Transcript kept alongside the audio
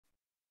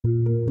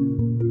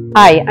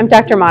Hi, I'm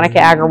Dr. Monica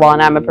Agarwal,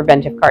 and I'm a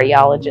preventive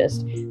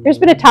cardiologist. There's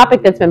been a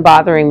topic that's been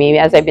bothering me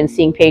as I've been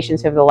seeing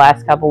patients over the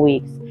last couple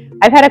weeks.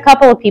 I've had a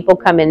couple of people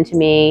come in to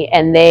me,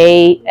 and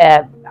they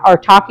are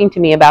talking to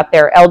me about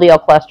their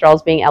LDL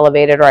cholesterols being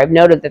elevated, or I've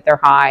noted that they're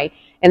high,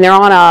 and they're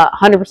on a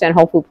 100%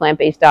 whole food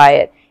plant-based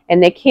diet,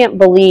 and they can't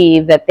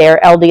believe that their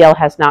LDL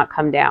has not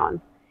come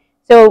down.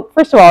 So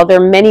first of all, there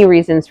are many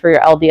reasons for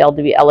your LDL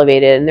to be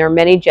elevated, and there are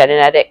many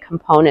genetic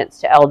components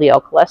to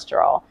LDL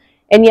cholesterol.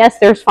 And yes,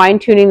 there's fine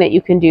tuning that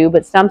you can do,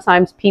 but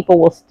sometimes people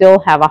will still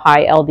have a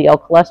high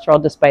LDL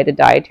cholesterol despite a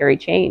dietary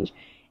change.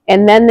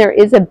 And then there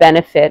is a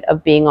benefit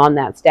of being on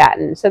that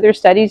statin. So there's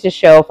studies to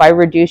show if I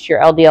reduce your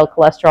LDL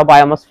cholesterol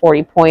by almost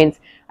 40 points,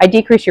 I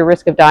decrease your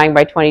risk of dying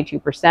by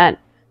 22%.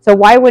 So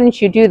why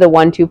wouldn't you do the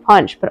 1-2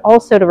 punch? But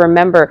also to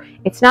remember,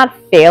 it's not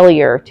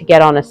failure to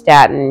get on a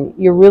statin.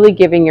 You're really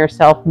giving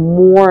yourself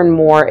more and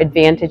more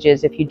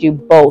advantages if you do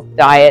both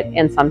diet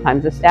and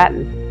sometimes a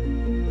statin.